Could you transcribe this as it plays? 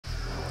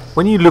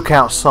When you look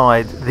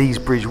outside these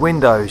bridge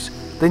windows,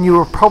 then you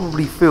will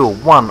probably feel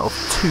one of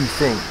two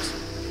things: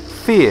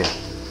 fear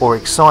or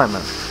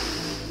excitement.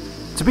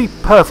 To be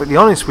perfectly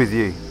honest with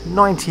you,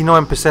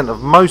 99%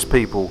 of most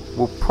people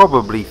will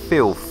probably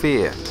feel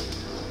fear.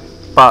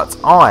 But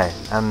I,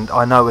 and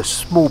I know a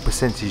small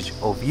percentage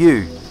of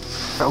you,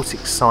 felt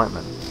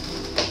excitement.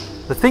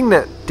 The thing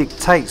that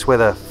dictates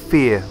whether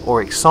fear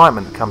or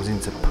excitement comes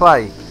into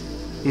play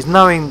is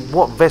knowing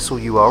what vessel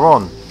you are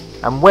on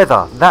and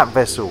whether that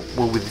vessel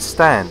will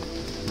withstand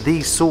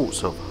these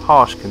sorts of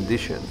harsh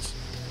conditions.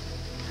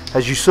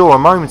 As you saw a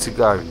moment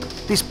ago,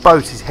 this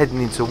boat is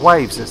heading into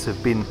waves that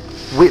have been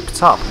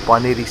whipped up by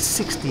nearly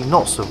 60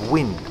 knots of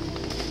wind.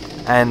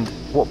 And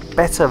what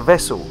better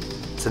vessel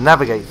to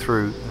navigate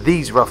through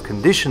these rough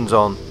conditions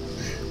on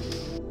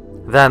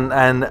than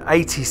an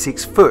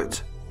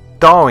 86-foot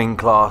Darwin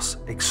class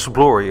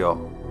explorer yacht.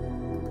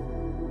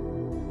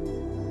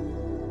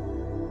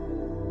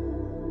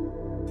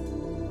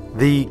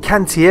 The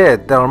Cantiere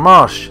Delle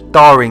Marche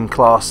Darwin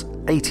class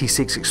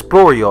 86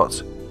 explorer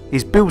yacht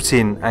is built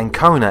in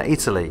Ancona,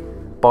 Italy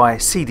by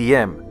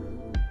CDM.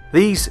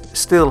 These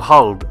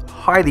steel-hulled,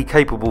 highly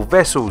capable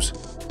vessels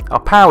are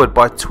powered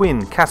by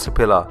twin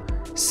Caterpillar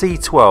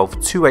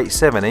C12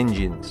 287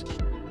 engines,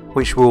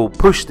 which will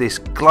push this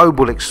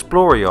global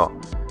explorer yacht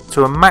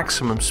to a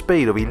maximum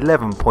speed of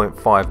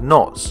 11.5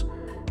 knots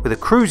with a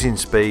cruising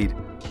speed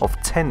of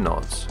 10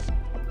 knots.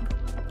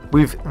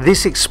 With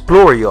this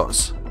explorer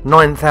yacht's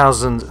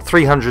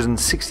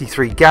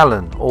 9,363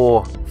 gallon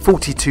or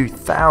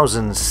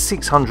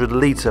 42,600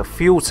 litre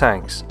fuel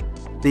tanks,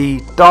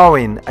 the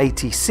Darwin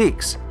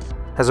 86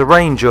 has a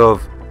range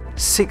of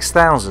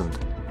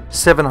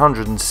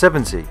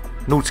 6,770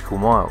 nautical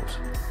miles.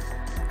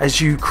 As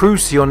you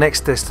cruise to your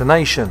next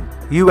destination,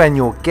 you and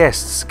your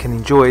guests can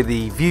enjoy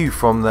the view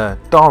from the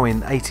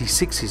Darwin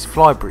 86's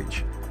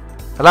flybridge,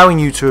 allowing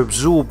you to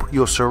absorb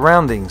your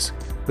surroundings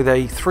with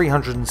a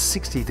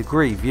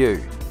 360-degree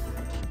view.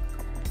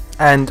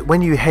 And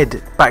when you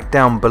head back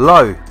down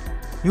below,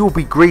 you will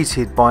be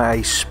greeted by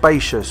a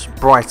spacious,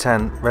 bright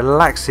and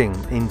relaxing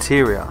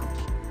interior.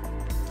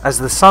 As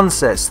the sun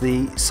sets,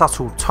 the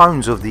subtle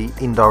tones of the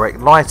indirect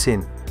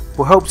lighting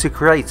will help to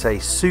create a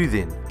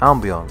soothing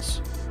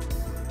ambience.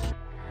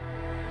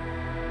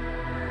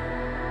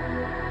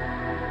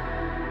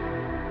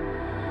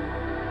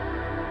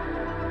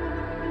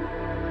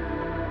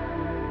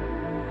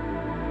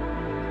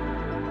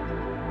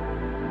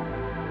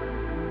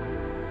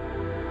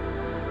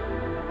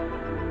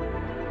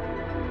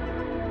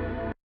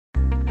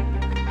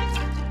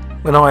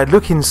 When I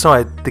look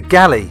inside the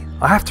galley,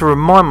 I have to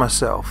remind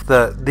myself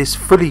that this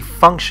fully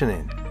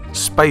functioning,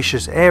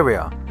 spacious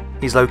area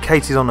is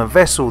located on a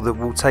vessel that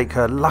will take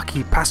her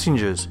lucky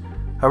passengers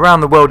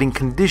around the world in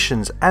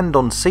conditions and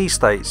on sea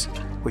states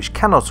which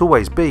cannot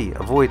always be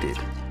avoided.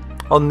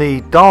 On the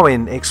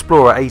Darwin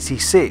Explorer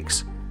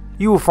 86,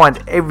 you will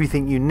find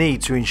everything you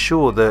need to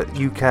ensure that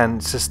you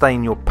can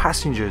sustain your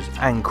passengers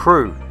and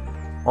crew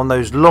on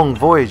those long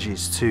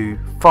voyages to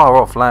far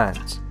off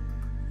lands.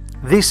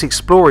 This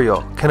explorer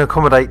yacht can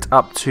accommodate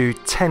up to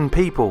 10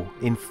 people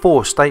in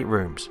 4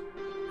 staterooms,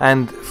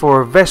 and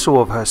for a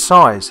vessel of her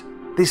size,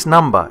 this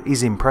number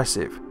is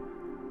impressive.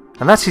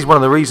 And that is one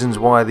of the reasons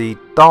why the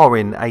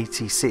Darwin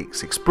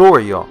 86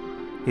 explorer yacht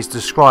is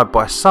described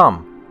by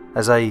some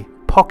as a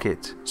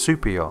pocket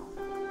super yacht.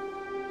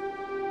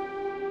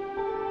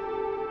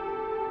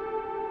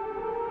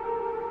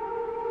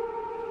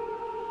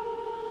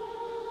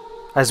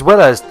 As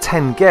well as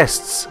 10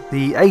 guests,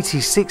 the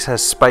 86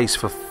 has space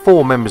for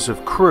 4 members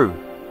of crew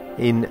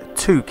in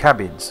 2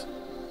 cabins.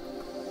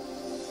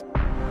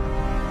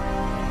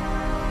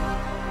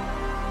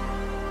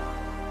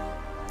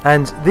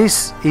 And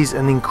this is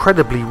an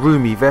incredibly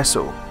roomy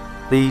vessel.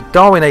 The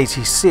Darwin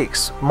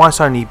 86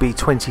 might only be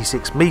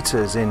 26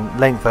 meters in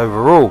length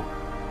overall,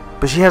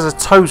 but she has a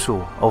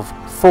total of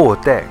 4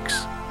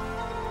 decks.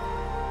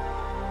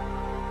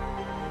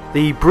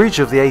 The bridge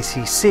of the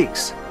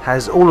 86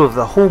 has all of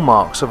the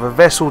hallmarks of a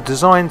vessel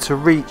designed to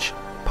reach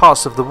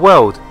parts of the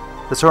world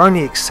that are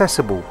only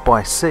accessible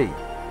by sea.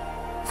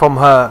 From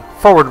her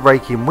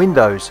forward-raking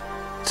windows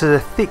to the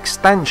thick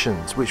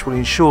stanchions which will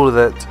ensure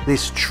that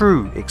this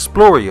true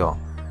explorer yacht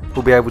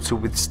will be able to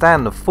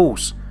withstand the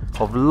force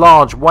of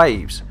large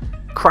waves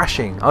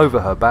crashing over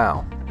her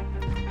bow.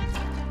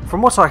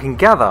 From what I can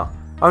gather,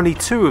 only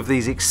 2 of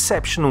these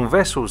exceptional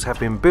vessels have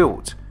been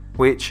built,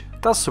 which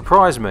does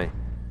surprise me.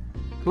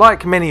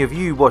 Like many of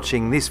you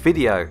watching this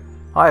video,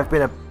 I have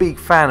been a big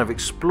fan of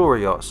explorer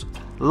yachts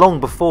long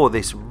before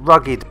this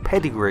rugged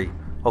pedigree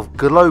of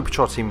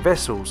globe-trotting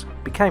vessels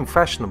became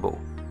fashionable.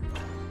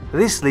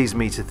 This leads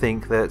me to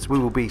think that we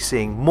will be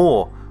seeing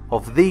more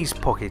of these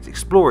pocket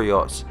explorer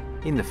yachts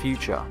in the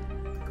future.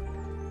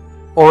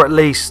 Or at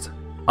least,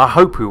 I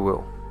hope we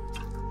will.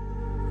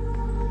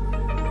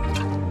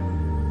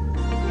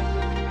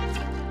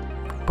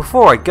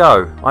 Before I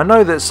go, I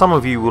know that some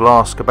of you will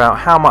ask about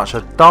how much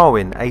a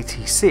Darwin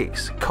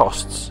 86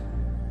 costs.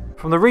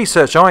 From the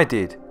research I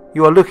did,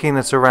 you are looking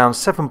at around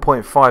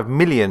 7.5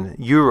 million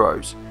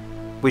euros,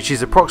 which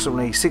is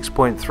approximately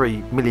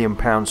 £6.3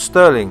 million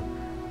sterling,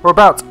 or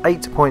about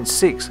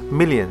 8.6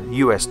 million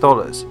US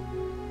dollars.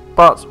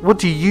 But what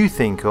do you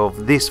think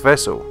of this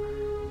vessel?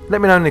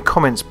 Let me know in the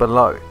comments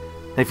below.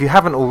 And if you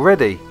haven't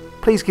already,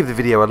 please give the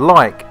video a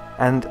like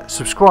and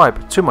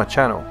subscribe to my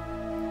channel.